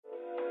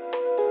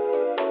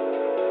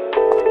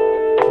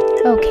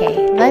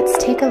Okay, let's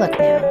take a look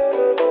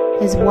now.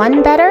 Is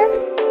 1 better?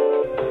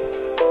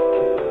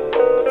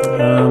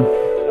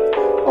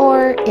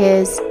 Or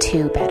is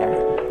 2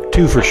 better?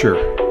 2 for sure.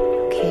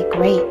 Okay,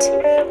 great.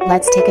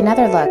 Let's take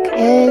another look.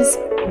 Is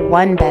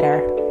 1 better?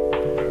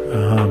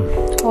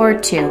 Or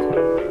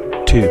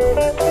 2?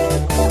 2.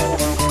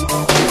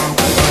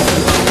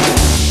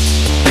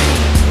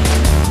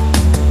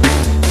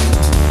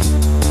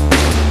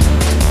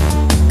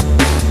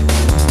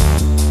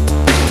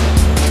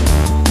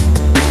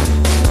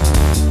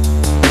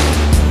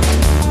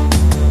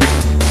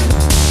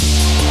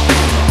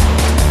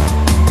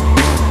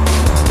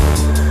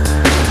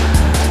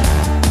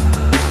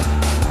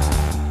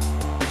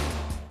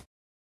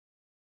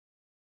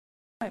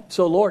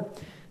 So, Lord,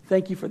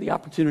 thank you for the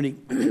opportunity.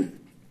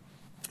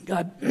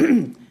 God,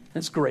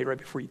 that's great right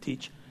before you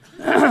teach.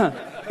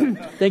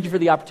 Thank you for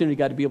the opportunity,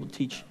 God, to be able to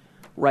teach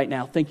right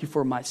now. Thank you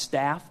for my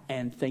staff,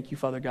 and thank you,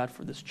 Father God,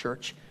 for this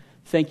church.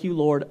 Thank you,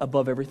 Lord,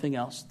 above everything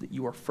else, that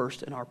you are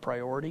first in our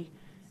priority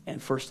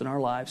and first in our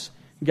lives.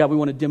 God, we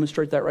want to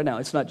demonstrate that right now.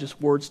 It's not just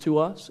words to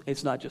us.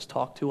 It's not just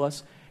talk to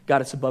us.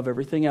 God, it's above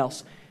everything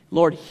else.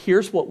 Lord,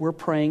 here's what we're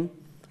praying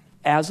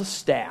as a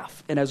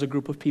staff and as a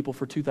group of people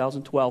for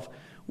 2012.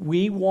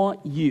 We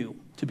want you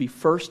to be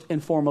first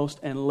and foremost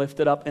and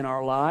lifted up in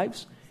our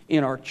lives,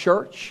 in our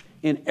church,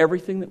 in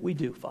everything that we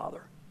do,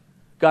 Father.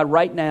 God,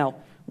 right now,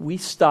 we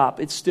stop.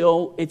 It's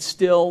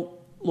still,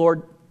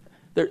 Lord,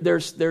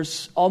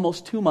 there's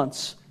almost 2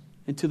 months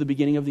into the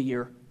beginning of the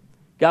year.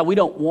 God, we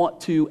don't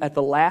want to, at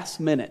the last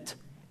minute,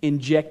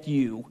 inject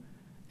you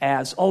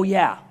as, oh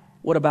yeah,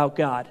 what about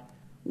God?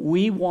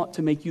 We want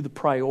to make you the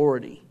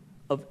priority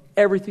of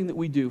everything that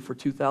we do for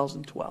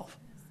 2012.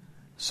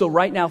 So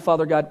right now,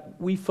 Father God,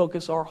 we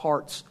focus our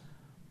hearts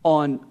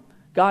on,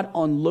 God,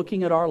 on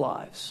looking at our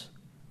lives,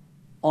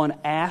 on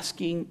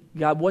asking,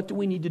 God, what do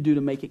we need to do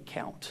to make it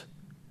count?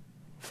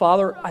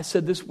 Father, I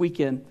said this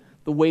weekend,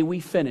 the way we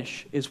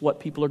finish is what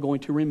people are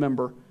going to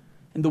remember.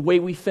 And the way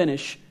we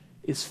finish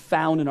is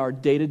found in our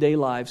day-to-day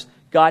lives.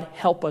 God,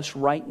 help us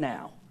right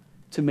now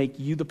to make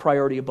you the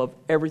priority above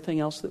everything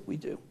else that we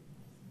do.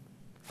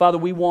 Father,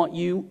 we want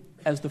you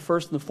as the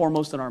first and the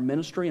foremost in our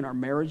ministry, in our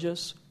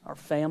marriages, our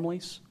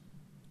families,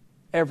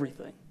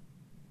 everything.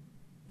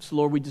 So,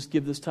 Lord, we just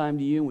give this time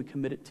to you and we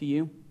commit it to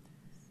you.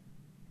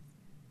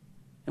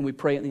 And we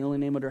pray it in the only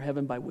name under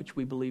heaven by which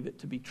we believe it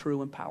to be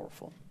true and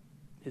powerful.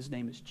 His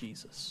name is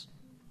Jesus.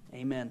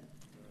 Amen.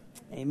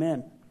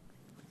 Amen.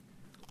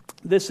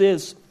 This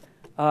is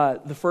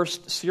the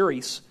first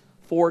series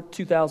for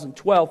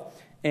 2012.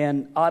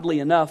 And oddly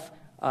enough,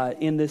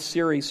 in this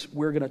series,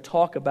 we're going to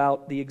talk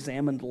about the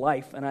examined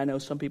life. And I know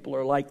some people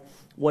are like,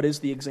 what is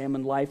the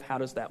examined life? How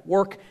does that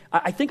work?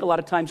 I think a lot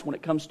of times when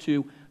it comes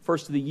to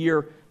first of the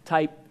year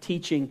type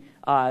teaching,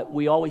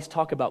 we always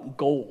talk about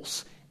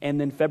goals. And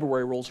then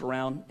February rolls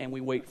around and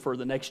we wait for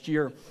the next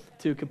year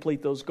to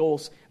complete those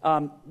goals.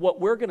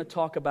 What we're going to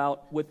talk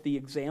about with the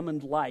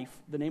examined life,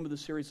 the name of the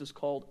series is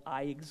called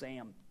I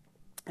Exam.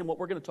 And what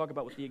we're going to talk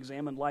about with the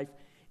examined life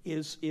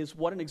is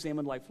what an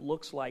examined life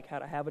looks like, how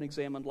to have an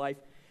examined life.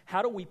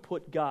 How do we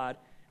put God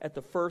at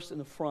the first and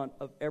the front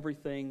of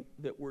everything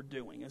that we're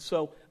doing? And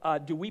so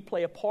do we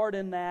play a part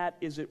in that?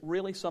 Is it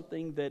really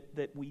something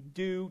that we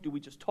do? Do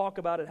we just talk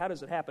about it? How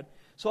does it happen?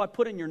 So I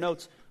put in your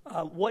notes,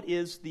 what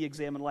is the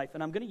examined life?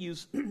 And I'm going to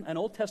use an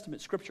Old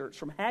Testament scripture. It's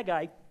from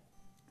Haggai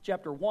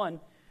chapter 1,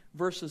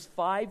 verses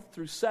 5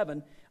 through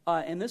 7.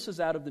 And this is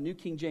out of the New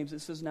King James.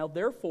 It says, "Now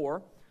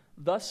therefore,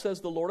 thus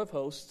says the Lord of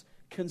hosts,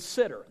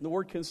 consider." And the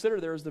word consider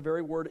there is the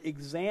very word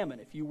examine.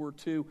 If you were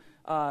to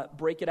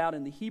break it out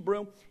in the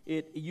Hebrew,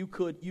 you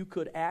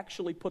could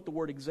actually put the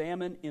word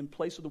examine in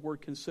place of the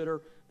word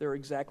consider. They're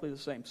exactly the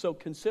same. So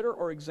consider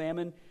or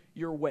examine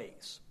your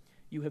ways.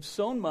 You have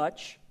sown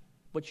much,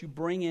 but you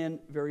bring in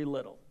very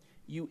little.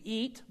 You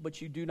eat,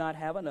 but you do not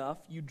have enough.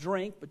 You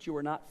drink, but you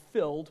are not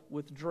filled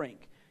with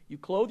drink. You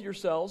clothe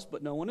yourselves,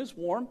 but no one is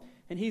warm.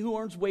 And he who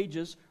earns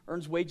wages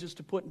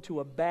to put into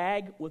a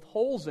bag with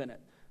holes in it.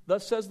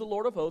 Thus says the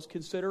Lord of hosts,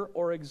 consider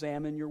or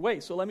examine your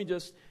ways. So let me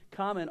just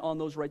comment on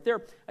those right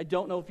there. I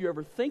don't know if you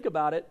ever think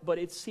about it, but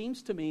it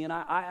seems to me, and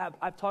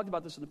I've talked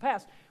about this in the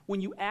past, when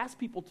you ask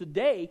people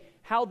today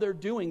how they're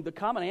doing, the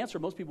common answer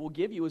most people will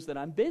give you is that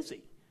I'm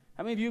busy.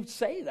 How many of you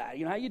say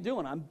that? How you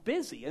doing? I'm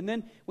busy. And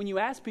then when you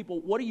ask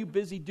people, what are you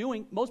busy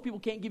doing? Most people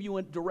can't give you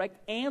a direct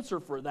answer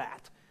for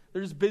that.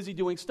 They're just busy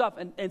doing stuff.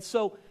 And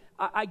so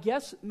I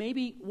guess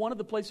maybe one of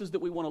the places that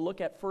we want to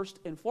look at first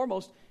and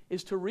foremost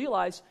is to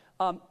realize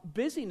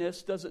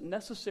busyness doesn't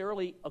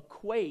necessarily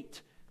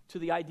equate to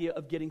the idea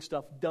of getting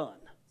stuff done.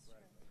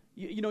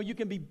 You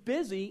can be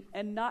busy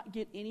and not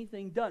get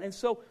anything done. And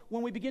so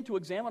when we begin to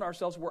examine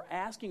ourselves, we're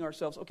asking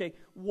ourselves, okay,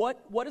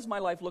 what does my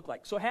life look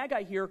like? So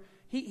Haggai here,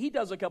 he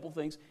does a couple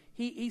things.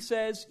 He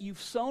says,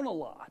 you've sown a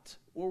lot,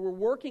 or we're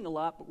working a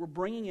lot, but we're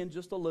bringing in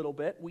just a little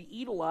bit. We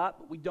eat a lot,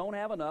 but we don't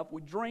have enough.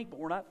 We drink, but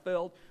we're not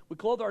filled. We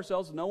clothe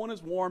ourselves, and no one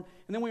is warm.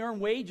 And then we earn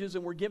wages,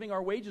 and we're giving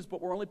our wages,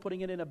 but we're only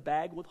putting it in a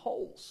bag with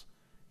holes.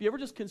 Have you ever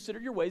just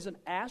considered your ways and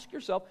ask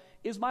yourself,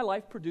 is my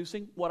life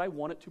producing what I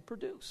want it to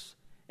produce?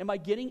 Am I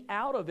getting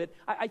out of it?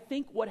 I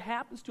think what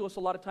happens to us a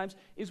lot of times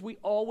is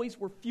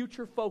we're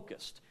future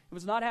focused. If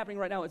it's not happening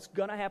right now, it's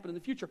going to happen in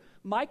the future.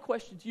 My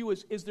question to you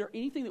is there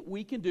anything that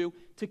we can do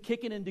to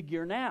kick it into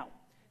gear now?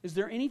 Is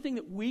there anything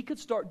that we could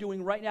start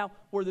doing right now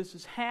where this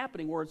is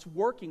happening, where it's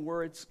working,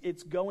 where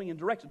it's going in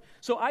direction?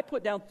 So I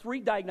put down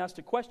 3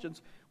 diagnostic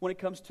questions when it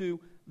comes to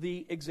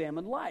the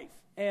examined life.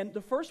 And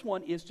the first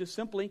one is just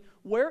simply,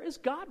 where is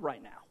God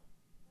right now?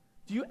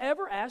 Do you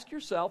ever ask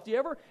yourself,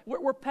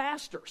 we're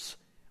pastors.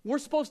 We're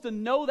supposed to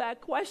know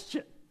that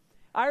question.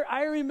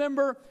 I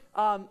remember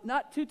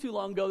not too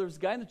long ago, there was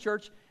a guy in the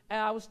church, and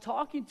I was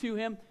talking to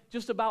him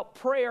just about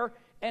prayer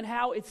and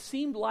how it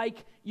seemed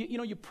like,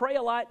 you pray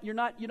a lot, you're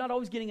not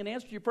always getting an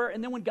answer to your prayer,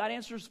 and then when God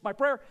answers my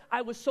prayer,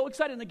 I was so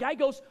excited. And the guy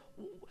goes,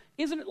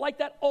 isn't it like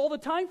that all the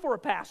time for a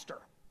pastor?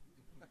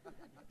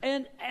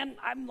 And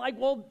I'm like,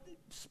 well,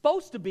 it's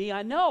supposed to be,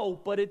 I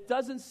know, but it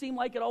doesn't seem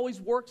like it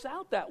always works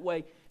out that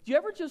way. Do you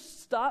ever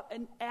just stop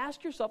and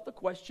ask yourself the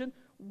question,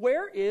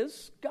 where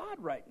is God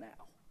right now?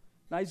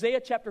 In Isaiah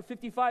chapter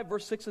 55,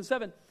 verse 6 and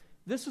 7,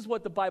 this is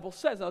what the Bible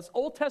says. Now, it's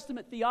Old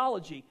Testament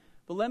theology,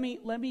 but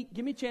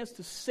give me a chance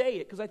to say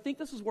it, because I think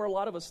this is where a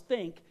lot of us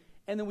think,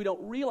 and then we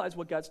don't realize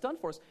what God's done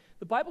for us.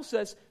 The Bible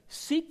says,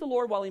 seek the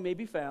Lord while he may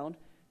be found,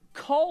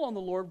 call on the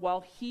Lord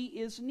while he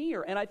is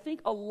near. And I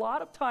think a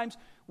lot of times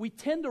we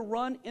tend to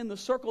run in the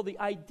circle the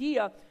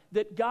idea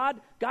that God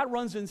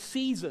runs in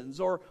seasons,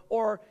 or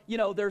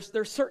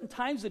there's certain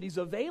times that he's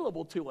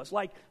available to us,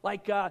 like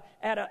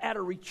at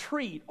a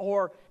retreat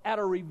or at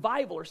a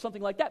revival or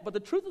something like that. But the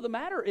truth of the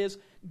matter is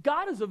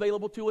God is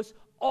available to us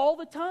all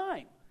the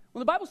time. When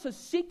the Bible says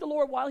seek the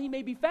Lord while he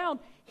may be found,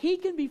 he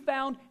can be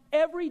found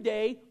every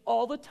day,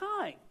 all the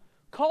time.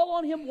 Call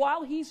on him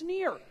while he's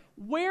near.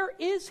 Where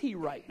is he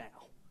right now?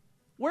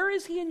 Where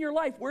is he in your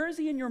life? Where is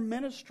he in your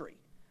ministry?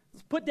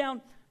 Let's put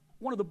down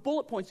one of the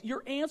bullet points.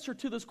 Your answer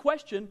to this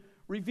question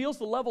reveals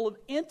the level of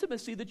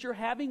intimacy that you're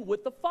having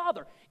with the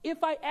Father.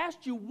 If I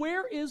asked you,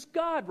 where is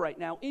God right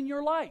now in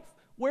your life?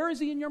 Where is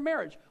he in your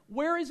marriage?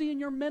 Where is he in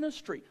your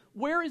ministry?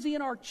 Where is he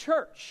in our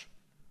church?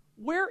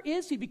 Where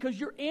is he? Because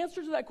your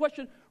answer to that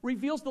question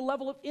reveals the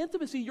level of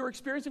intimacy you're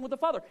experiencing with the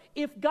Father.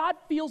 If God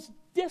feels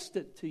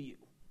distant to you,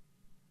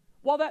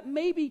 while that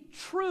may be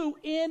true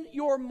in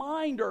your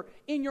mind or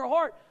in your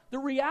heart, the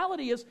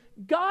reality is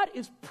God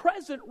is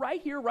present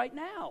right here, right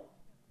now.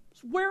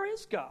 So where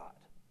is God?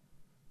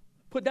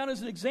 Put down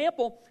as an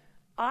example,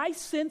 I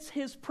sense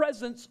his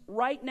presence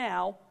right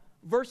now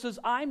versus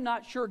I'm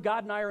not sure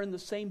God and I are in the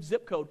same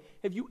zip code.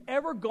 Have you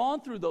ever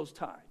gone through those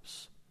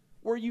times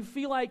where you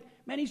feel like,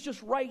 man, he's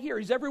just right here.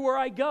 He's everywhere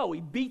I go.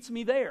 He beats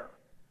me there.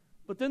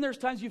 But then there's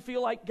times you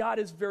feel like God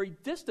is very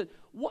distant.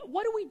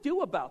 What do we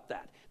do about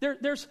that?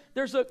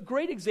 There's a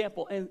great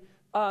example, and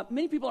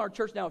many people in our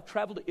church now have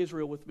traveled to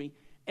Israel with me,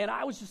 and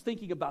I was just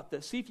thinking about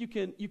this. See if you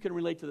can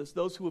relate to this,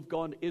 those who have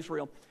gone to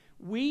Israel.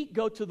 We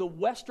go to the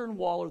Western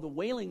Wall or the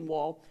Wailing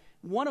Wall.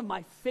 One of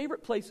my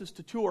favorite places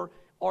to tour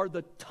are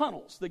the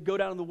tunnels that go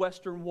down the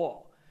Western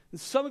Wall.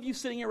 And some of you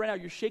sitting here right now,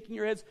 you're shaking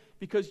your heads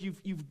because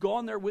you've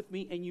gone there with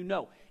me and you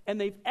know. And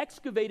they've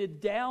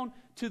excavated down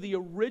to the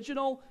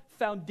original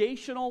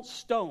foundational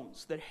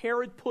stones that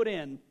Herod put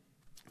in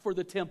for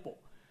the temple.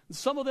 And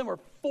some of them are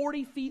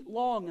 40 feet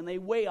long and they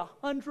weigh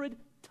 100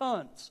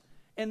 tons.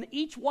 And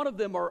each one of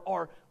them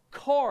are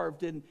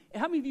carved. And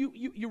how many of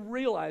you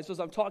realize, as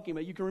I'm talking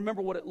about, you can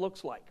remember what it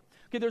looks like?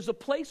 Okay, there's a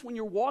place when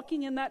you're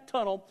walking in that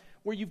tunnel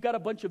where you've got a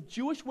bunch of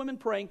Jewish women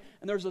praying,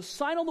 and there's a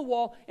sign on the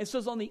wall, and it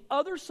says on the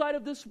other side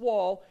of this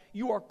wall,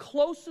 you are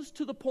closest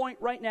to the point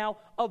right now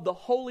of the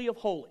Holy of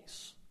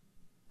Holies.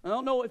 I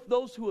don't know if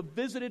those who have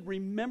visited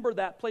remember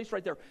that place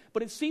right there,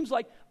 but it seems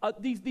like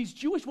these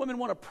Jewish women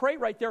want to pray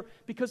right there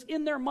because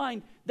in their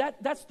mind,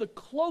 that's the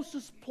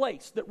closest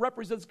place that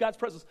represents God's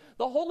presence.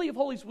 The Holy of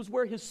Holies was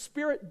where his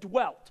Spirit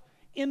dwelt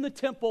in the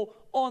temple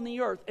on the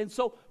earth. And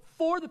so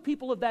for the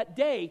people of that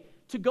day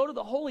to go to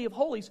the Holy of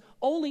Holies,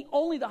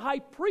 only the high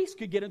priest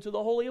could get into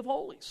the Holy of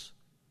Holies.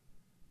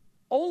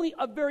 Only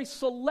a very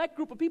select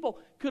group of people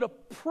could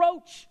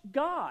approach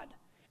God.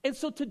 And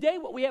so today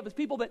what we have is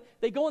people that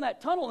they go in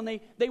that tunnel and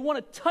they want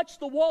to touch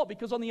the wall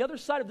because on the other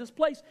side of this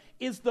place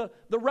is the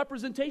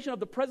representation of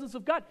the presence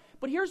of God.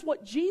 But here's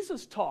what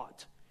Jesus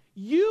taught.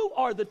 You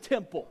are the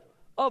temple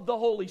of the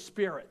Holy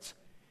Spirit.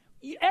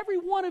 Every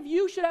one of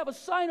you should have a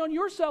sign on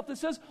yourself that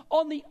says,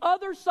 on the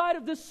other side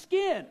of this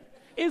skin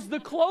is the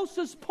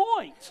closest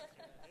point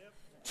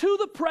to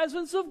the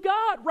presence of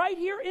God right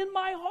here in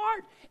my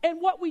heart.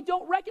 And what we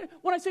don't recognize,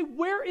 when I say,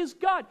 where is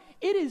God?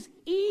 It is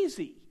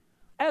easy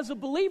as a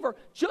believer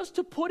just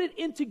to put it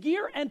into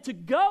gear and to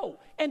go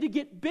and to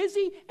get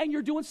busy and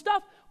you're doing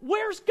stuff.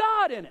 Where's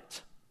God in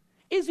it?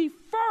 Is he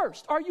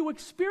first? Are you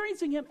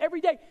experiencing him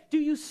every day? Do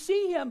you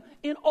see him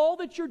in all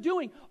that you're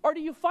doing? Or do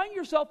you find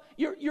yourself,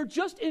 you're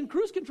just in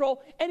cruise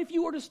control, and if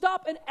you were to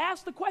stop and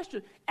ask the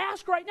question,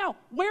 ask right now,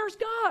 where's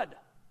God?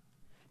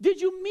 Did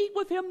you meet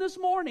with him this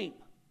morning?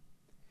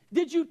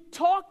 Did you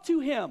talk to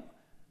him?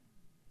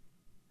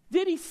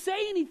 Did he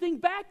say anything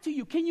back to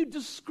you? Can you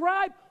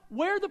describe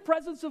where the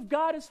presence of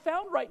God is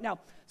found right now.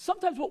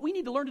 Sometimes what we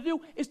need to learn to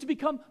do is to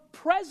become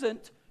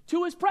present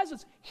to his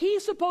presence.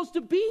 He's supposed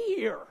to be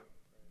here.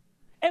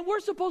 And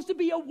we're supposed to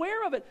be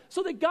aware of it.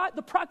 So that God,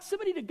 the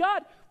proximity to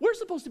God, we're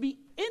supposed to be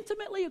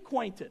intimately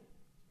acquainted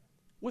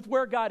with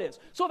where God is.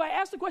 So if I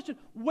ask the question,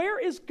 where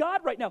is God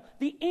right now?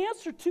 The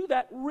answer to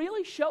that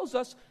really shows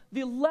us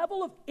the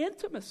level of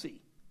intimacy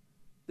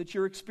that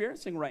you're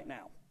experiencing right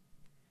now.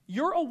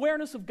 Your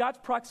awareness of God's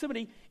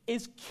proximity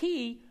is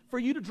key for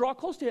you to draw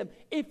close to him.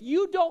 If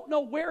you don't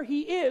know where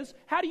he is,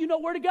 how do you know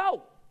where to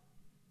go?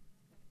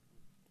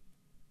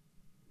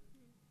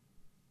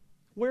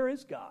 Where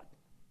is God?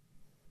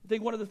 I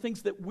think one of the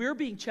things that we're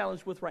being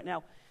challenged with right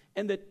now,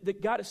 and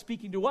that God is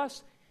speaking to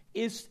us,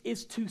 is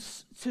to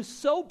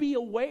so be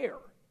aware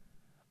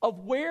of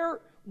where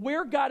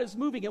God is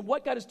moving and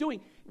what God is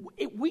doing.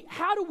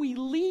 How do we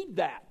lead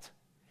that?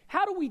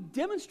 How do we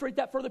demonstrate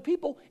that for other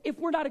people if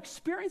we're not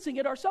experiencing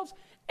it ourselves?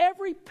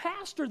 Every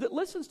pastor that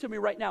listens to me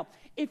right now,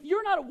 if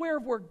you're not aware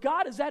of where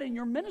God is at in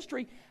your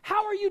ministry,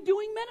 how are you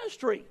doing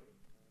ministry?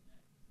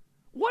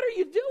 What are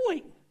you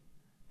doing?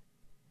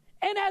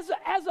 And as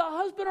a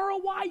husband or a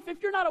wife,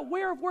 if you're not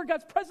aware of where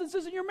God's presence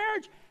is in your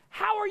marriage,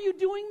 how are you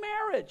doing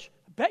marriage?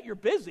 I bet you're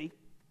busy.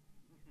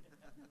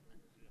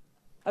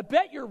 I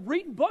bet you're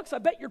reading books. I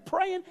bet you're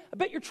praying. I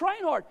bet you're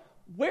trying hard.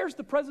 Where's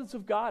the presence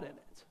of God in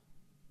it?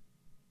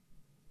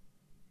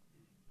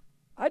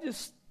 I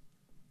just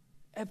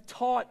have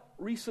taught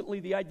recently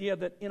the idea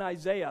that in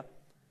Isaiah,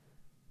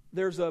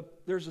 there's a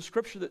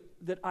scripture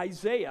that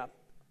Isaiah,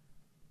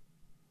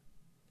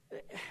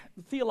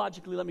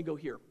 theologically, let me go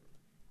here.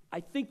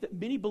 I think that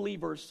many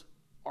believers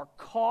are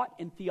caught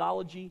in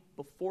theology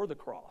before the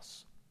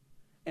cross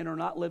and are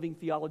not living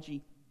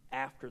theology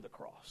after the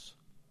cross.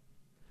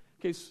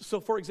 Okay, so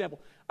for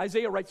example,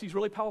 Isaiah writes these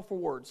really powerful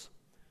words.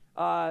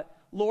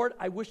 Lord,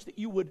 I wish that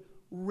you would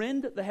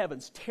rend the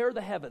heavens, tear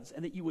the heavens,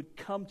 and that you would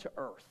come to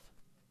earth.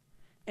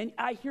 And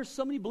I hear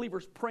so many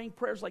believers praying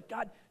prayers like,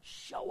 God,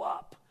 show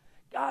up.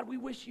 God, we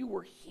wish you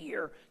were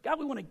here. God,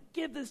 we want to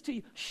give this to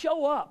you.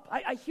 Show up.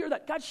 I hear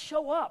that. God,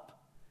 show up.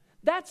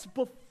 That's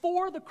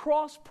before the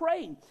cross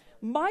praying.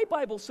 My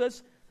Bible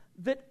says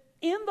that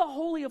in the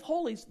Holy of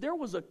Holies, there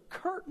was a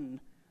curtain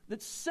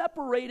that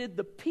separated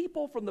the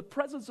people from the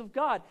presence of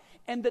God.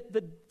 And that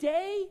the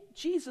day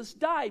Jesus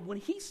died, when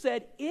he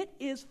said, it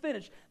is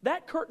finished,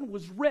 that curtain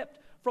was ripped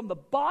from the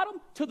bottom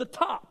to the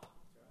top.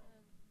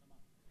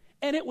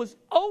 And it was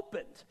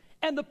opened.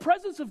 And the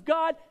presence of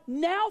God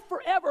now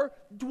forever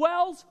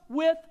dwells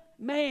with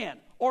man,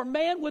 or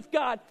man with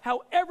God,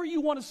 however you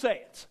want to say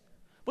it.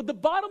 But the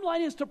bottom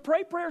line is to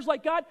pray prayers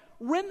like, God,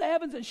 rend the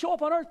heavens and show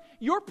up on earth.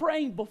 You're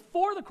praying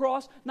before the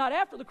cross, not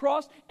after the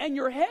cross, and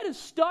your head is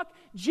stuck.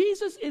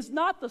 Jesus is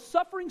not the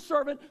suffering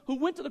servant who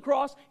went to the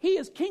cross. He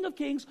is King of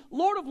kings,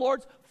 Lord of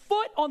lords,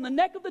 foot on the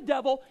neck of the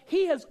devil.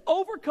 He has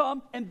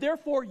overcome, and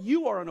therefore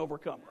you are an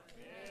overcomer.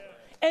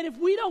 And if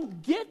we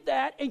don't get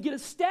that and get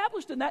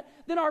established in that,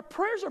 then our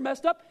prayers are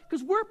messed up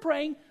because we're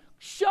praying,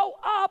 show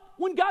up,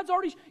 when God's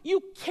already...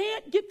 You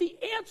can't get the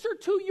answer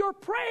to your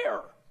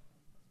prayer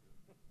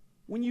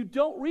when you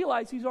don't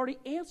realize he's already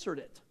answered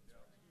it.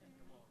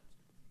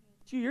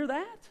 Do you hear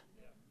that?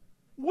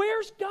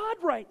 Where's God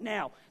right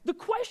now? The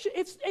question,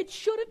 it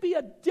shouldn't be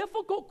a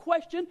difficult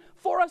question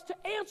for us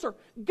to answer.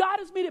 God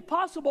has made it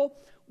possible.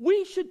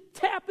 We should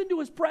tap into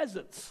his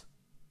presence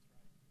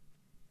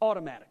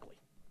automatically.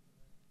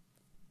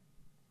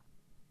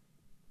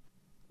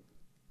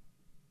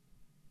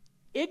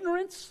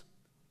 Ignorance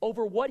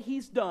over what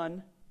he's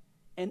done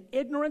and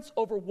ignorance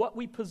over what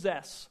we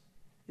possess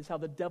is how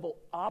the devil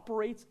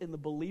operates in the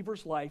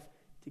believer's life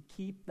to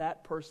keep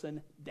that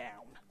person down.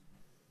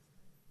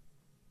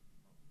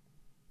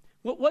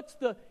 What's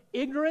the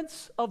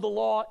ignorance of the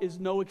law is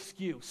no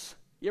excuse?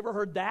 You ever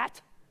heard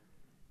that?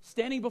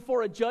 Standing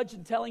before a judge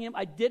and telling him,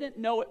 I didn't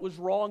know it was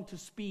wrong to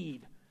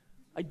speed.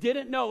 I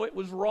didn't know it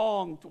was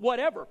wrong to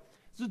whatever.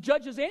 It's the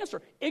judge's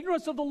answer.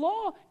 Ignorance of the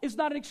law is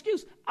not an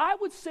excuse. I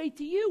would say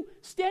to you,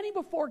 standing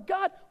before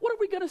God, what are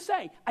we going to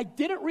say? I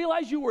didn't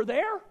realize you were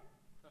there.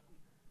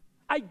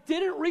 I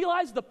didn't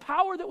realize the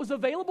power that was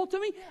available to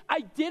me. I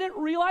didn't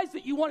realize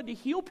that you wanted to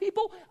heal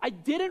people. I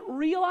didn't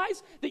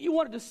realize that you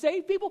wanted to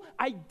save people.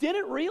 I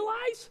didn't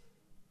realize.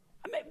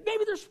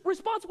 Maybe the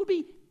response would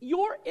be,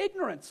 your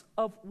ignorance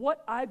of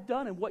what I've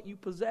done and what you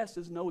possess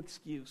is no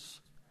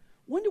excuse.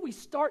 When do we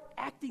start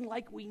acting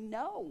like we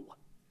know?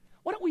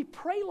 Why don't we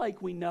pray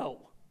like we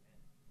know?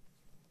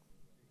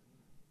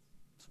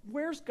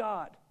 Where's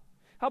God?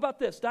 How about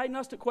this?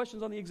 Diagnostic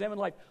questions on the examined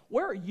life.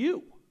 Where are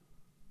you?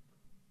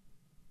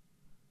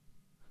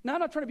 Now, I'm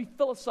not trying to be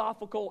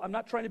philosophical. I'm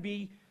not trying to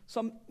be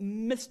some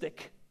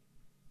mystic.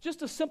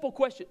 Just a simple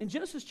question. In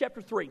Genesis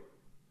chapter 3,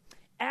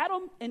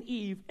 Adam and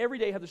Eve every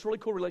day had this really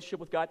cool relationship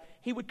with God.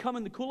 He would come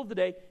in the cool of the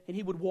day, and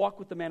he would walk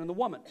with the man and the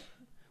woman.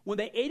 When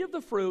they ate of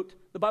the fruit,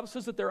 the Bible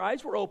says that their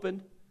eyes were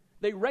opened,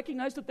 they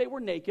recognized that they were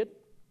naked,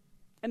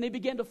 and they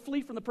began to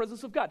flee from the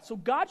presence of God. So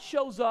God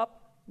shows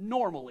up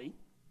normally,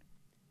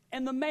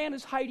 and the man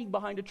is hiding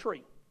behind a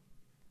tree.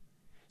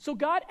 So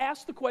God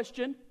asked the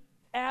question,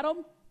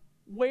 Adam,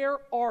 Where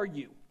are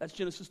you? That's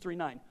Genesis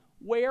 3:9.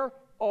 Where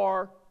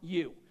are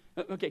you?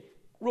 Okay,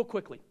 real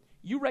quickly.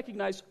 You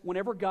recognize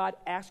whenever God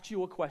asks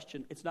you a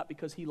question, it's not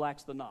because he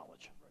lacks the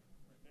knowledge.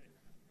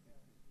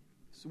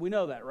 So we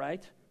know that,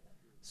 right?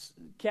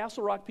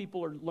 Castle Rock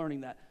people are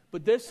learning that.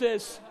 But this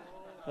is,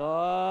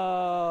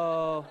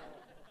 that's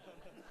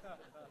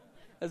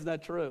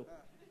not true.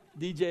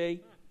 DJ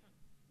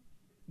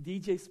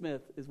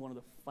Smith is one of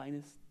the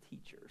finest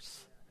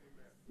teachers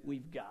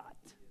we've got.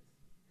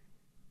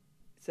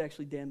 It's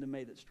actually Dan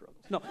DeMay that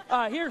struggles. No,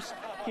 here's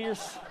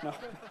no.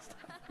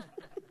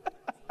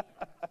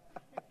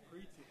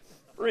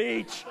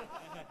 Preach.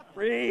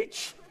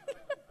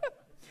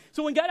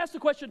 So when God asks the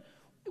question,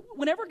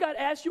 whenever God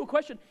asks you a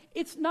question,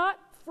 it's not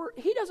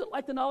he doesn't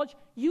lack the knowledge,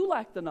 you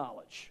lack the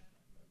knowledge.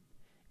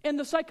 And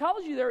the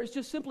psychology there is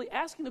just simply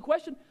asking the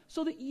question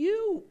so that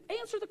you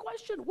answer the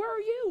question, where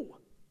are you?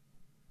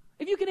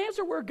 If you can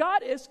answer where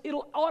God is,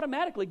 it'll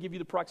automatically give you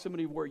the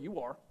proximity of where you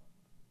are.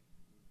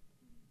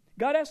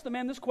 God asked the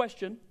man this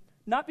question,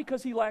 not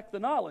because he lacked the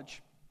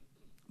knowledge,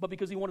 but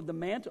because he wanted the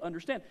man to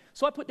understand.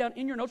 So I put down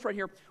in your notes right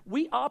here,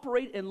 we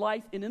operate in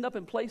life and end up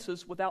in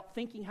places without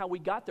thinking how we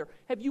got there.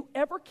 Have you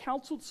ever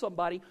counseled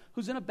somebody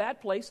who's in a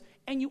bad place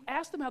and you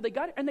ask them how they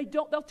got it and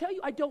they'll tell you,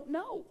 I don't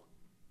know.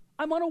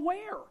 I'm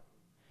unaware.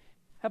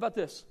 How about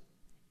this?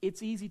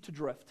 It's easy to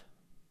drift.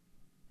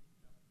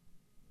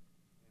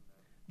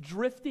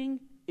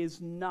 Drifting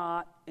is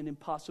not an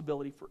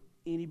impossibility for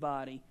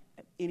anybody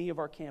at any of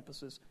our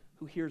campuses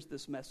who hears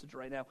this message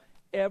right now.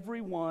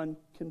 Everyone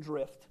can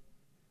drift.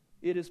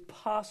 It is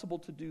possible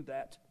to do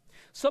that.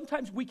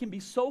 Sometimes we can be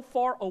so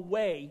far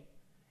away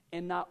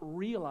and not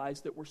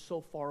realize that we're so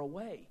far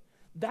away.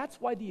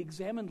 That's why the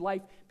examined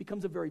life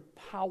becomes a very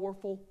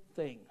powerful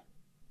thing.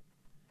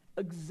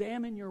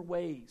 Examine your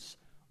ways.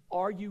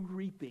 Are you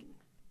reaping?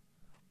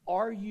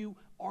 Are you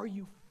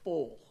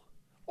full?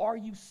 Are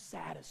you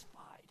satisfied?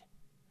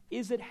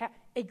 Is it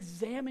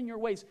examine your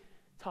ways.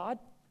 Todd,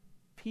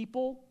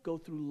 people go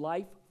through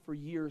life for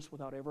years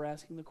without ever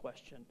asking the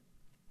question,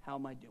 how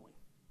am I doing?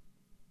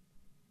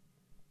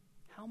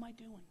 How am I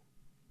doing?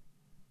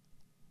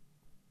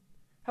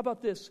 How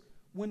about this?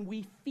 When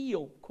we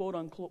feel, quote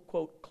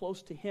unquote,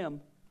 close to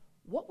him,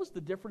 what was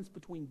the difference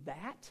between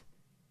that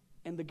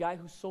and the guy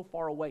who's so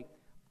far away?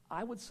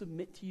 I would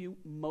submit to you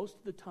most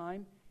of the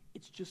time,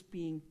 it's just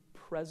being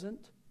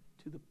present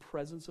to the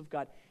presence of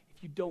God.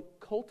 If you don't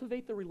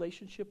cultivate the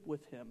relationship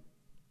with him,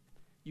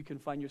 you can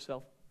find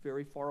yourself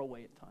very far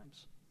away at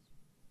times.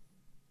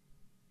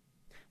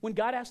 When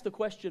God asked the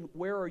question,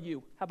 where are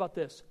you? How about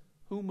this?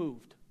 Who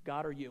moved?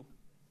 God or you?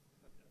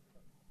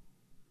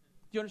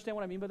 Do you understand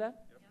what I mean by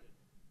that? Yep.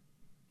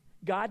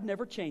 God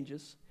never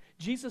changes.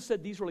 Jesus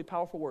said these really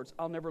powerful words,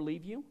 I'll never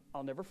leave you,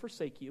 I'll never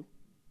forsake you.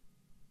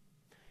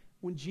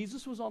 When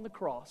Jesus was on the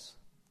cross,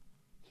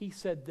 he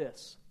said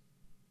this,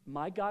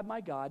 my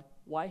God,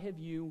 why have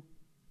you...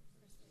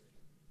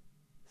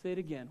 Say it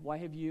again, why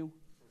have you...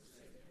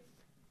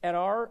 At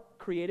our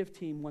creative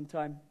team one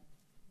time,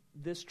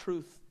 this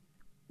truth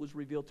was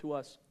revealed to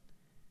us.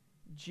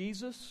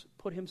 Jesus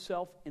put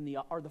himself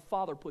the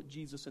Father put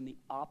Jesus in the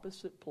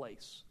opposite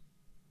place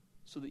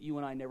so that you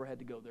and I never had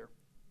to go there.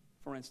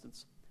 For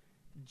instance,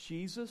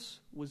 Jesus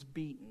was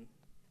beaten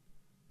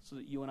so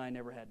that you and I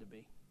never had to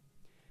be.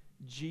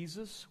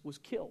 Jesus was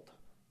killed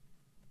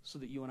so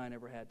that you and I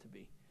never had to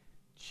be.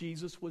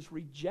 Jesus was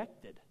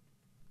rejected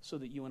so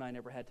that you and I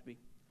never had to be.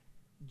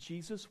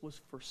 Jesus was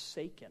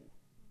forsaken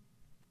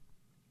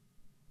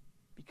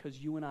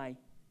because you and I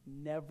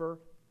never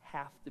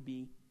have to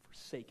be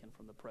forsaken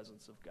from the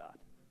presence of God.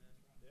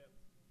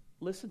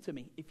 Listen to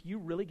me. If you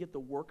really get the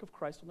work of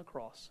Christ on the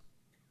cross,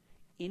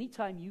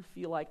 anytime you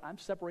feel like I'm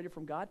separated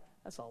from God,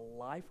 that's a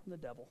lie from the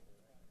devil.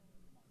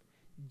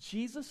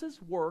 Jesus'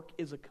 work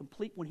is a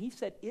complete... When he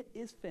said, it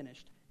is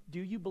finished, do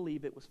you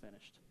believe it was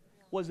finished?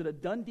 Was it a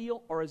done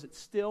deal, or is it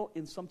still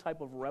in some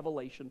type of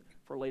revelation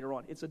for later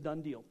on? It's a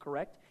done deal,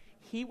 correct?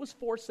 He was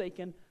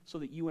forsaken so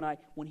that you and I...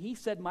 When he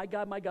said, my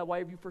God, why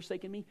have you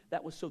forsaken me?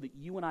 That was so that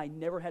you and I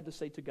never had to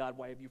say to God,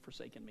 why have you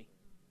forsaken me?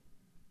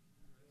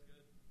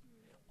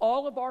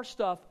 All of our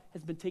stuff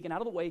has been taken out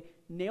of the way,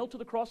 nailed to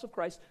the cross of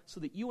Christ, so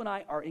that you and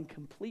I are in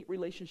complete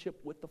relationship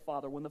with the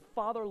Father. When the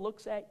Father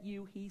looks at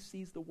you, he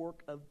sees the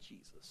work of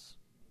Jesus.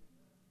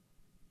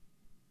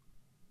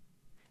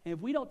 And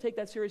if we don't take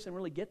that serious and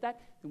really get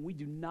that, then we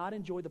do not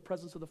enjoy the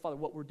presence of the Father.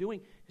 What we're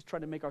doing is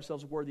trying to make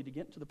ourselves worthy to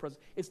get into the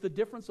presence. It's the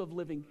difference of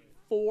living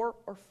for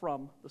or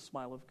from the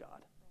smile of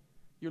God.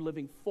 You're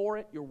living for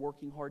it, you're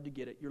working hard to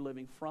get it. You're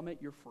living from it,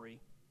 you're free.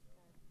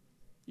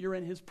 You're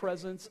in his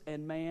presence,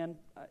 and man,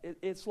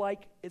 it's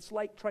like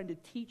trying to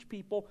teach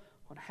people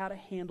on how to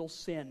handle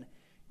sin.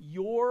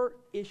 Your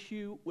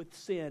issue with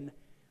sin,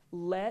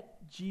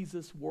 let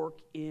Jesus work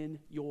in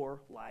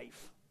your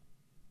life.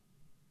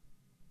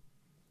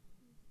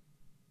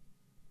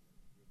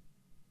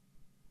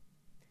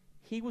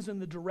 He was in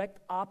the direct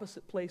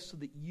opposite place so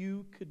that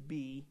you could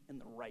be in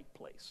the right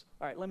place.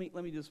 All right, let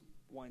me just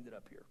wind it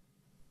up here.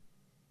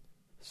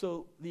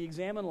 So the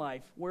examine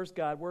life, where's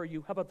God? Where are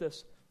you? How about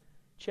this?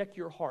 Check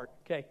your heart.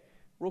 Okay,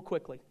 real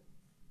quickly,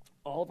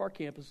 all of our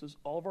campuses,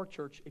 all of our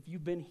church, if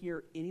you've been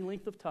here any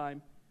length of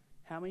time,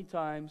 how many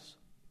times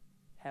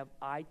have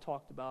I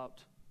talked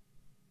about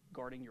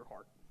guarding your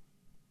heart?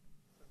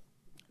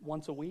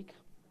 Once a week?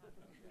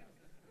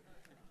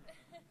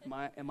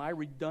 Am I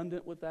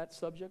redundant with that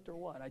subject or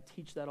what? I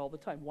teach that all the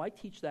time. Why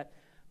teach that?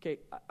 Okay,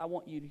 I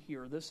want you to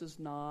hear. This would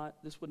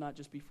not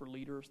just be for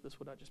leaders. This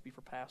would not just be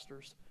for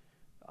pastors.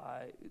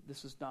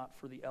 This is not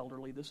for the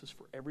elderly. This is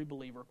for every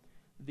believer.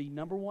 The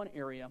number one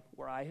area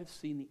where I have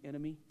seen the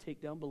enemy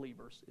take down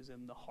believers is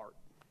in the heart.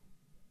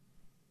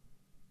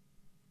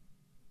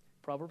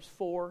 Proverbs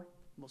 4,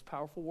 the most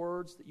powerful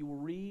words that you will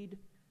read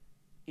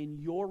in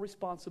your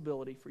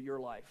responsibility for your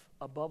life.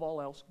 Above all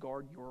else,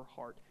 guard your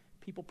heart.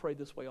 People pray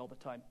this way all the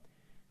time.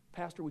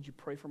 Pastor, would you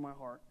pray for my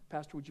heart?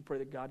 Pastor, would you pray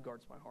that God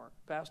guards my heart?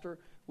 Pastor,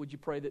 would you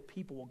pray that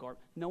people will guard?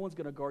 No one's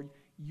going to guard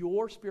you.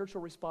 Your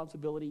spiritual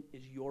responsibility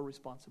is your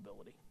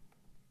responsibility.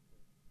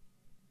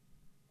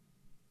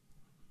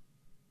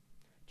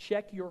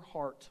 Check your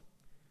heart.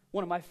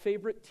 One of my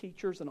favorite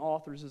teachers and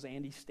authors is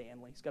Andy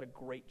Stanley. He's got a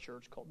great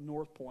church called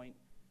North Point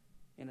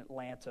in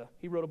Atlanta.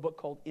 He wrote a book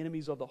called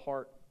Enemies of the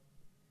Heart.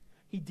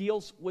 He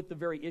deals with the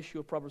very issue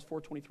of Proverbs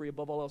 4:23,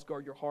 above all else,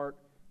 guard your heart.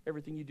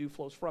 Everything you do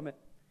flows from it.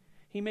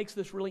 He makes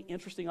this really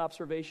interesting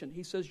observation.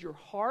 He says your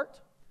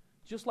heart,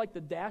 just like the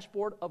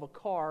dashboard of a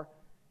car,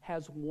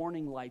 has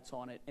warning lights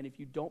on it. And if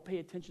you don't pay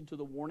attention to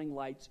the warning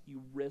lights,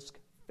 you risk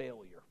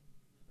failure.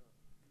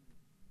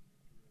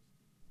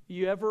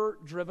 You ever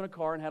driven a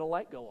car and had a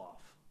light go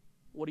off?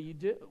 What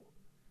do?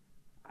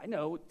 I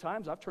know at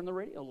times I've turned the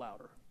radio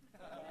louder.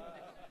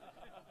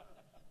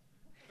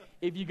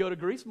 If you go to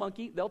Grease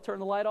Monkey, they'll turn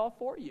the light off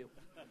for you.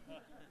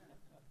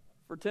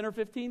 For $10 or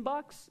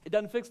 $15. It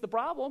doesn't fix the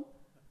problem,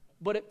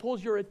 but it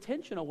pulls your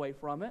attention away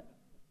from it.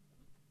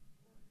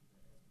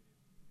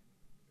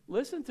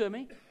 Listen to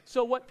me.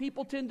 So what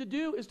people tend to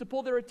do is to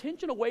pull their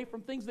attention away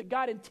from things that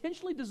God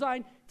intentionally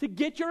designed to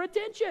get your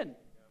attention.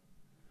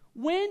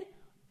 When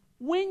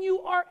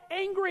you are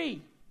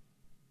angry,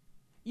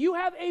 you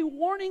have a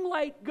warning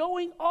light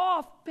going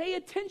off. Pay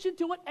attention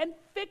to it and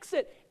fix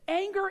it.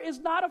 Anger is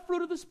not a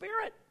fruit of the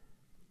Spirit.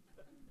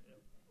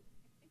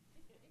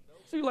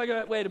 So you're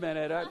like, wait a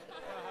minute,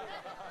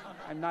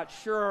 I'm not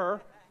sure.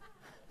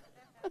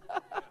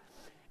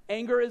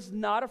 Anger is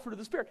not a fruit of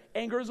the Spirit.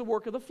 Anger is a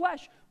work of the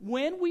flesh.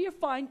 When we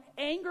find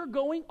anger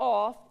going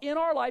off in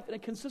our life in a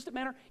consistent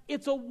manner,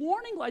 it's a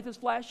warning light that's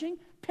flashing.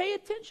 Pay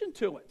attention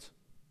to it.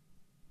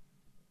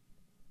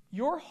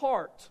 Your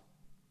heart,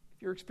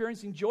 if you're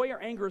experiencing joy or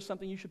anger, is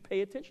something you should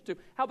pay attention to.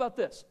 How about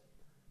this?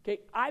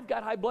 Okay, I've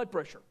got high blood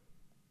pressure.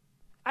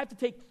 I have to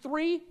take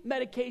 3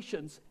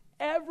 medications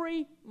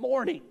every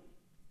morning.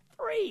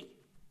 3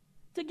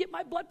 to get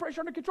my blood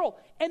pressure under control.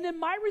 And then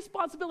my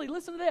responsibility,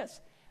 listen to this.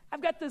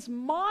 I've got this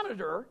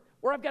monitor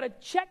where I've got to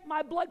check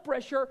my blood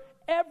pressure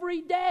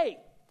every day.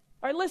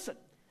 All right, listen.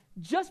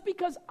 Just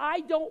because I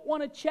don't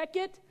want to check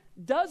it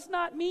does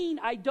not mean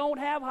I don't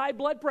have high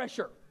blood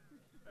pressure.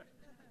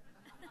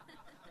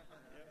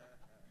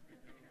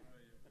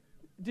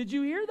 Did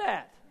you hear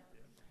that?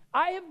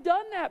 I have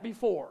done that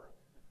before.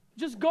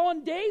 Just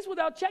gone days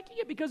without checking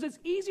it because it's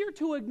easier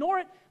to ignore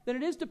it than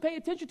it is to pay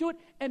attention to it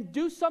and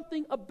do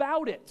something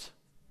about it.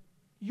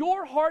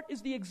 Your heart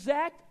is the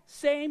exact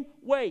same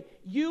way.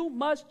 You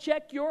must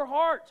check your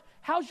heart.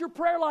 How's your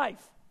prayer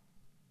life?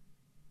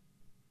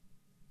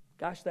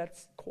 Gosh,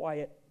 that's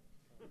quiet.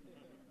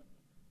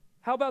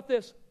 How about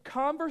this?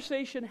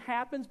 Conversation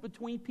happens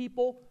between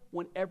people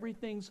when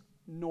everything's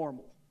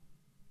normal.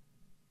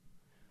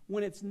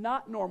 When it's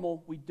not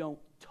normal, we don't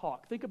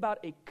talk. Think about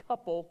a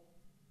couple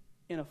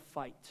in a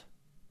fight.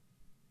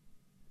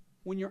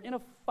 When you're in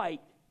a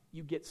fight,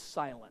 you get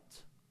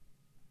silent.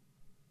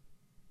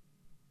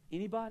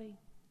 Anybody?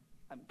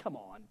 I mean, come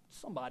on,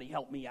 somebody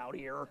help me out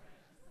here.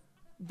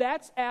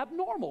 That's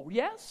abnormal,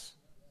 yes?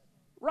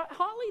 Right,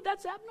 Holly,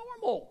 that's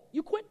abnormal.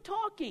 You quit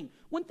talking.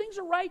 When things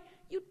are right,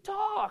 you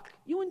talk.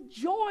 You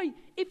enjoy.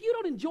 If you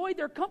don't enjoy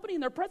their company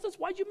and their presence,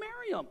 why'd you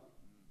marry them?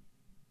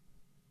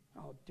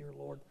 Oh, dear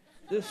Lord.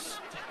 This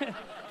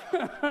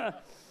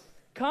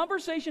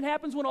conversation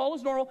happens when all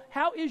is normal.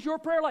 How is your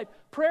prayer life?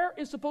 Prayer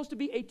is supposed to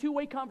be a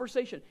two-way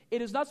conversation.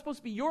 It is not supposed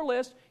to be your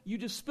list. You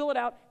just spill it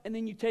out and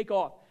then you take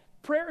off.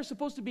 Prayer is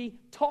supposed to be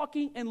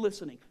talking and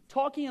listening.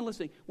 Talking and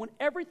listening. When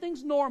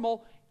everything's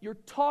normal, you're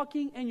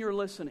talking and you're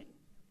listening.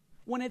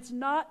 When it's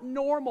not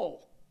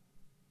normal,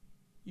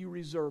 you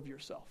reserve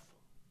yourself.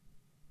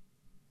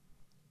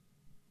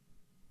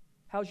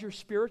 How's your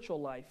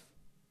spiritual life?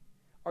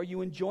 Are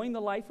you enjoying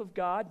the life of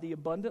God, the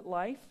abundant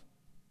life?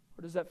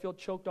 Or does that feel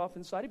choked off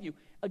inside of you?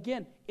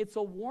 Again, it's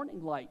a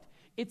warning light.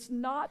 It's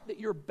not that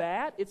you're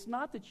bad. It's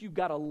not that you've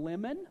got a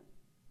lemon.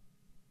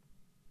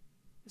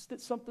 It's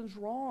that something's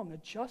wrong.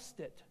 Adjust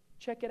it.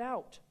 Check it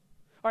out.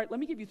 All right, let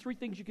me give you 3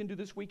 things you can do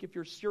this week if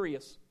you're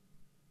serious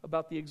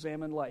about the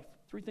examined life.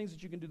 3 things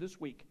that you can do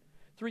this week.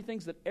 3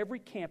 things that every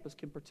campus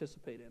can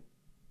participate in.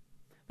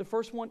 The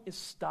first one is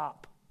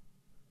stop.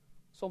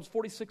 Psalms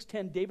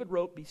 46:10, David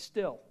wrote, "Be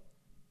still.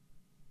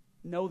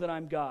 Know that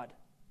I'm God."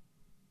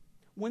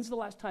 When's the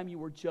last time you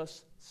were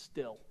just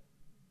still?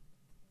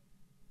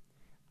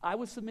 I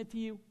would submit to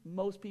you,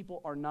 most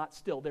people are not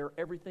still. They're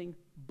everything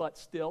but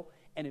still.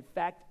 And in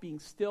fact, being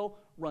still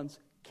runs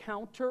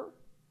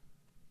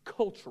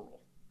counter-cultural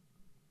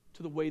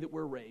to the way that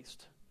we're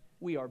raised.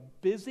 We are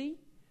busy,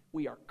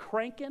 we are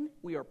cranking,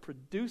 we are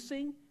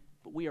producing,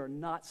 but we are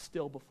not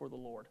still before the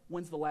Lord.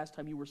 When's the last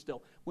time you were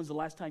still? When's the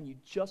last time you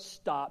just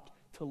stopped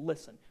to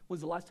listen?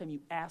 When's the last time you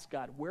asked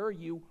God, where are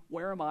you,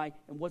 where am I,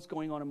 and what's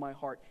going on in my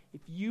heart?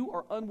 If you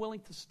are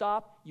unwilling to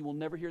stop, you will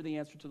never hear the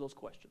answer to those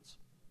questions.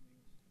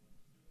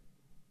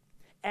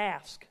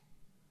 Ask.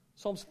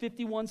 Psalms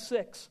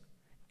 51:6.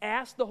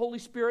 Ask the Holy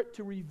Spirit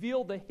to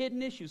reveal the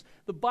hidden issues.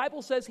 The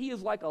Bible says He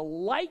is like a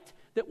light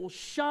that will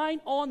shine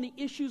on the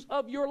issues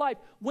of your life.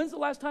 When's the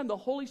last time the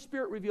Holy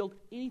Spirit revealed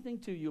anything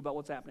to you about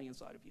what's happening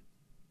inside of you?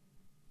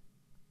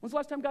 When's the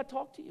last time God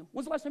talked to you?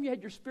 When's the last time you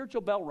had your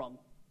spiritual bell rung?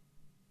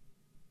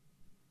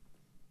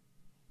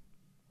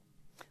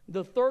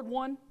 The third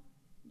one,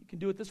 you can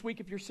do it this week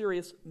if you're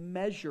serious,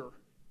 measure.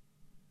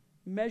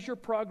 Measure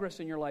progress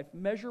in your life.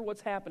 Measure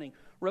what's happening.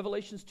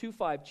 Revelations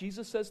 2:5,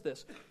 Jesus says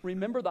this,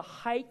 remember the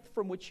height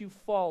from which you've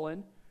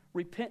fallen,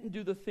 repent and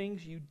do the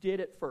things you did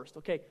at first.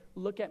 Okay,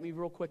 look at me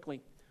real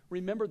quickly.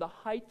 Remember the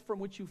height from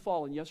which you've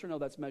fallen. Yes or no,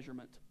 that's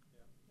measurement.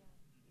 Yeah.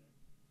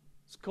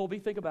 So Colby,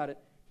 think about it.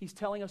 He's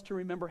telling us to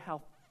remember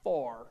how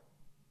far,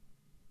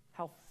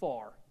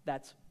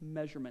 that's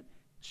measurement.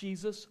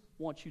 Jesus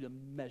wants you to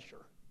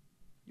measure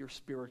your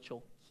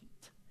spiritual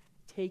heat.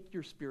 Take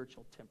your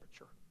spiritual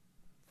temperature.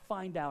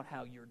 Find out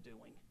how you're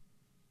doing.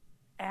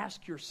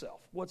 Ask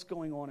yourself, what's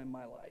going on in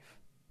my life?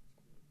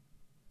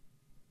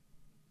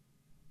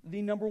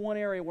 The number one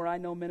area where I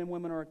know men and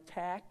women are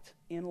attacked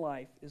in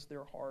life is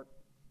their heart.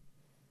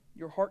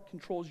 Your heart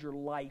controls your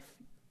life.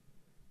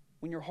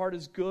 When your heart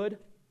is good,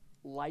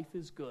 life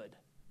is good.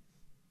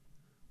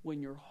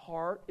 When your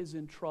heart is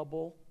in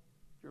trouble,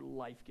 your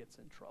life gets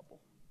in trouble.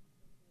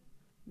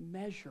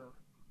 Measure.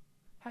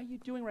 How are you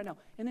doing right now?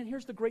 And then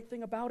here's the great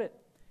thing about it.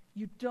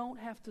 You don't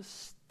have to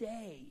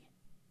stay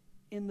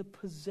in the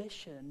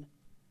position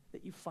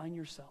that you find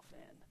yourself in.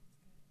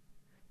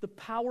 The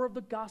power of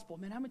the gospel.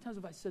 Man, how many times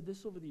have I said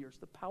this over the years?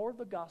 The power of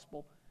the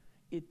gospel,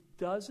 it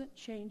doesn't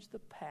change the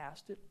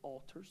past, it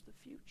alters the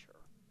future.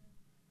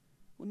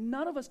 Well,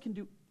 none of us can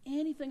do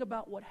anything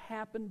about what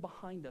happened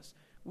behind us.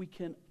 We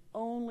can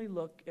only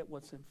look at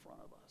what's in front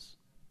of us.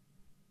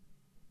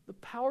 The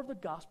power of the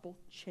gospel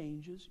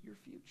changes your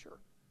future.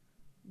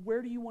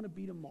 Where do you want to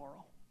be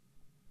tomorrow?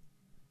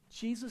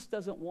 Jesus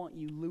doesn't want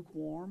you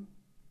lukewarm.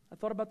 I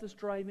thought about this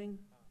driving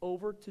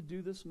over to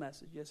do this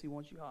message. Yes, He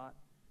wants you hot.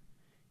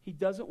 He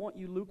doesn't want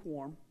you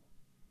lukewarm,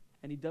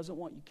 and He doesn't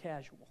want you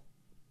casual.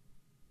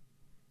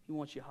 He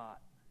wants you hot.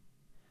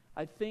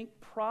 I think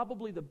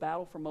probably the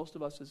battle for most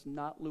of us is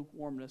not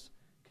lukewarmness,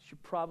 because you're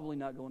probably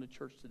not going to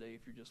church today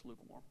if you're just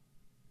lukewarm.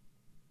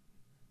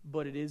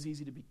 But it is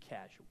easy to be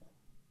casual.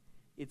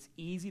 It's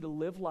easy to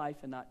live life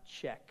and not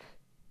check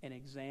and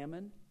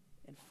examine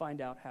and find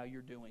out how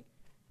you're doing.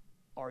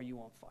 Are you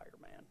on fire,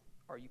 man?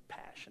 Are you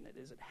passionate?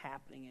 Is it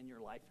happening in your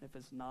life? And if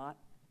it's not,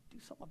 do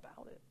something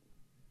about it.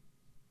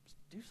 Just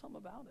do something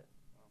about it.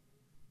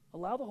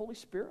 Allow the Holy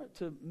Spirit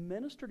to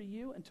minister to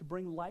you and to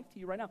bring life to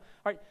you right now.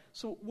 All right,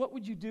 so what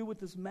would you do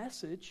with this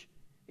message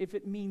if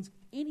it means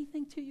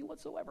anything to you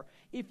whatsoever?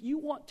 If you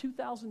want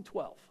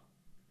 2012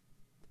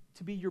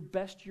 to be your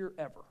best year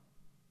ever,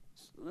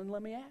 then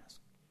let me ask.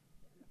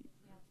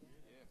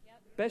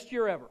 Best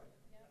year ever.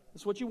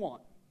 That's what you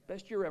want.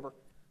 Best year ever.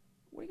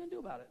 What are you going to do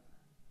about it?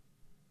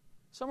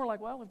 Some are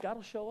like, well, if God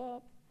will show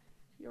up,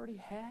 He already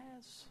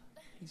has.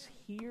 He's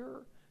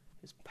here.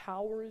 His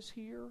power is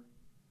here.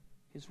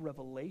 His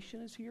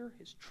revelation is here.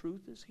 His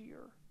truth is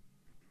here.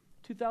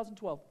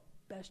 2012,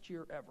 best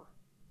year ever.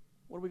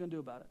 What are we going to do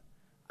about it?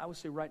 I would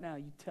say right now,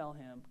 you tell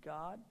Him,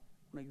 God,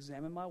 I'm going to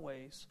examine my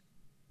ways.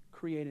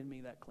 Create in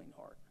me that clean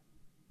heart.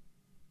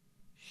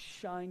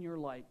 Shine your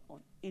light on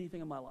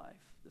anything in my life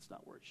that's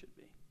not where it should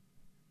be.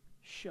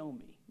 Show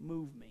me,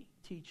 move me,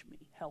 teach me,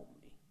 help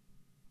me.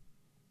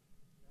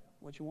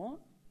 What you want?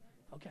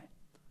 Okay.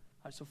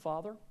 All right, so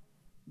Father,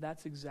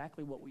 that's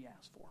exactly what we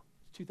ask for.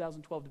 It's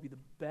 2012 to be the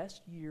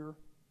best year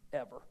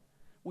ever.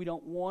 We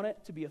don't want it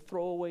to be a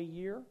throwaway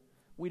year.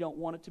 We don't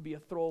want it to be a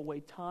throwaway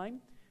time.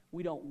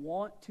 We don't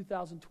want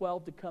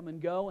 2012 to come and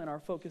go and our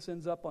focus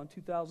ends up on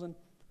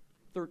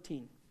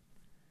 2013.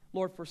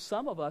 Lord, for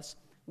some of us,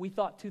 we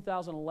thought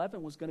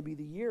 2011 was going to be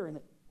the year and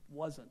it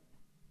wasn't.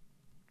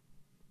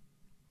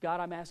 God,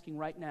 I'm asking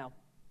right now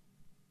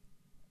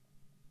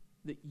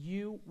that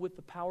you, with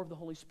the power of the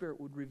Holy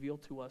Spirit, would reveal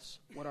to us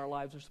what our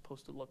lives are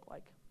supposed to look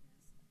like.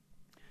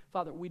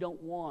 Father, we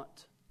don't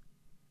want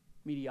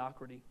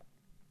mediocrity.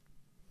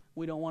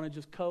 We don't want to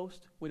just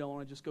coast. We don't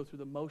want to just go through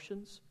the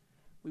motions.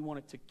 We want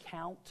it to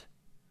count.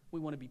 We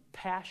want to be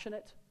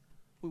passionate.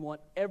 We want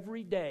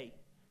every day,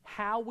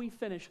 how we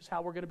finish is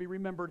how we're going to be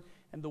remembered,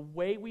 and the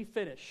way we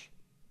finish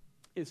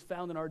is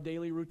found in our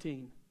daily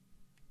routine.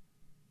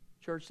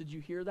 Church, did you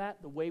hear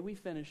that? The way we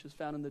finish is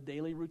found in the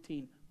daily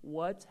routine.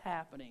 What's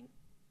happening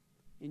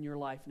in your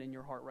life and in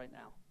your heart right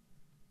now.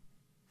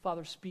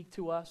 Father, speak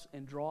to us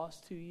and draw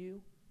us to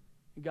you.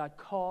 And God,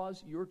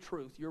 cause your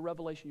truth, your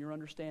revelation, your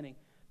understanding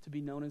to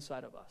be known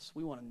inside of us.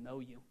 We want to know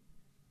you.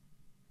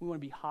 We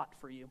want to be hot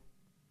for you.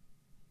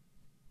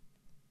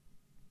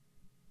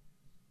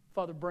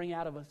 Father, bring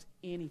out of us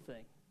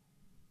anything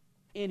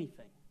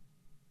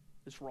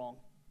that's wrong.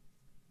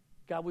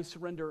 God, we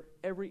surrender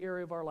every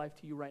area of our life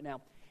to you right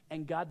now.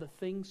 And God, the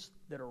things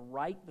that are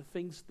right, the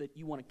things that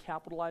you want to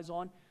capitalize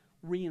on,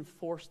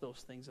 reinforce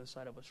those things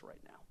inside of us right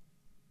now.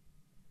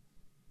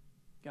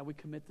 God, we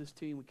commit this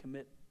to you, and we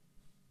commit,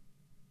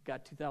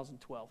 God,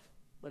 2012.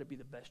 Let it be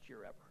the best year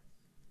ever.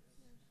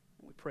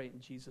 And we pray it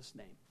in Jesus'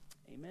 name.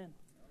 Amen.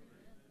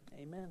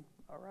 Amen.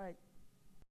 All right.